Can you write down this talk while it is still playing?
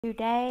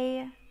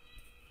Today,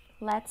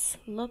 let's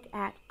look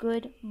at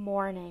good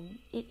morning.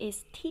 It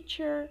is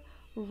Teacher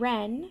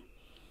Ren,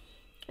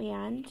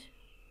 and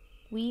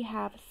we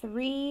have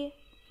 3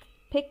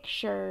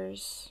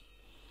 pictures.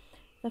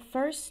 The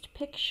first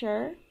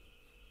picture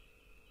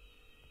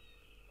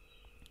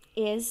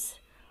is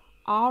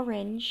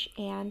orange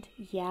and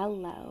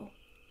yellow.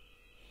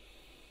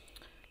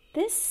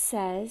 This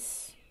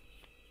says,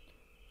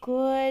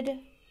 good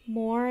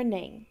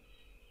morning.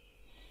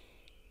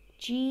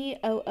 Good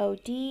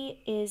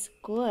is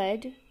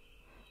good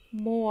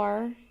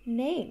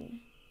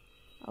morning.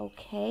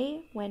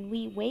 Okay, when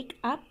we wake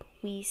up,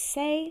 we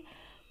say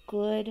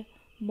good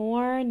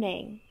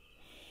morning.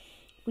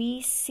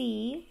 We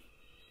see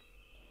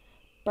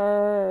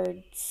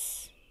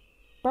birds,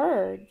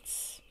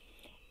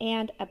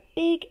 and a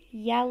big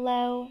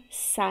yellow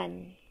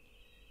sun.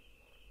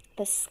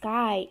 The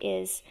sky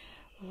is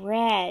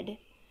red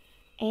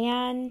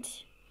and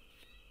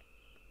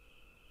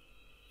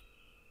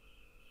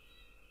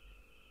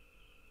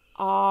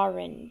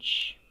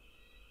orange.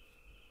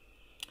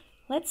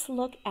 Let's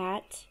look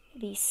at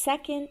the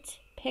second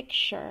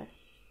picture.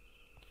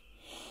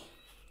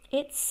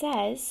 It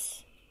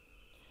says,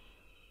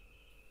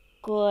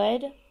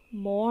 good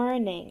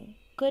morning.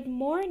 Good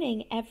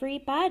morning,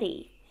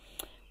 everybody.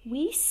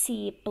 We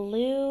see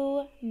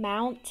blue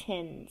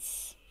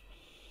mountains.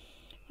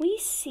 We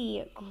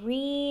see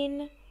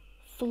green,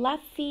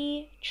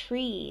 fluffy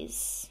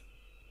trees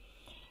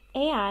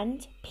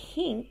and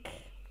pink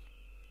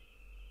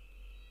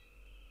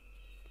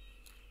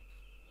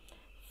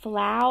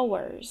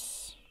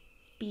flowers,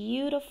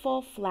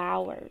 beautiful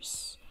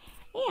flowers.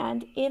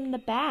 And in the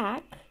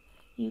back,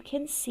 you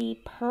can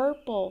see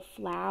purple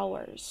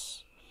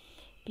flowers.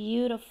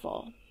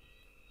 Beautiful.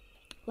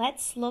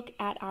 Let's look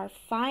at our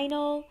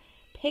final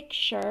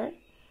picture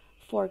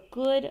for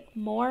good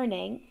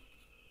morning.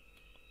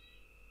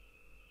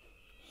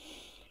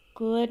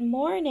 Good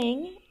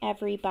morning,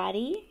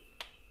 everybody.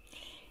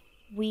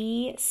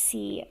 We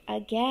see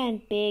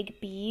again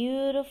big,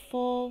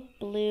 beautiful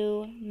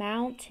blue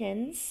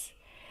mountains.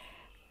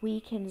 We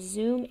can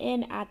zoom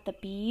in at the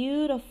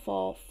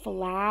beautiful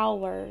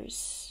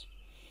flowers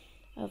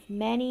of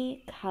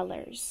many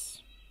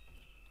colors.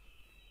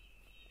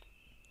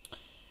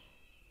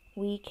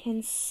 We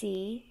can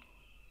see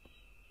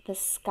the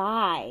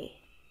sky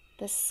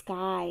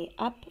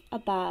up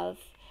above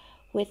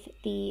with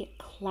the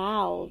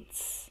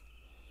clouds.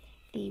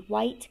 The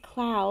white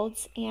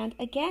clouds, and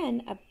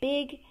again, a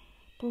big,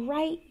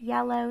 bright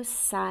yellow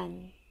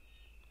sun.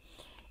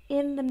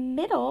 In the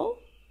middle,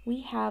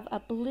 we have a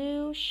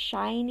blue,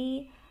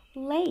 shiny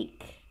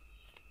lake.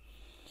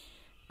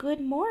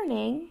 Good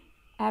morning,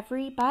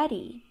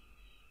 everybody.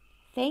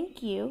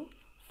 Thank you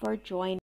for joining.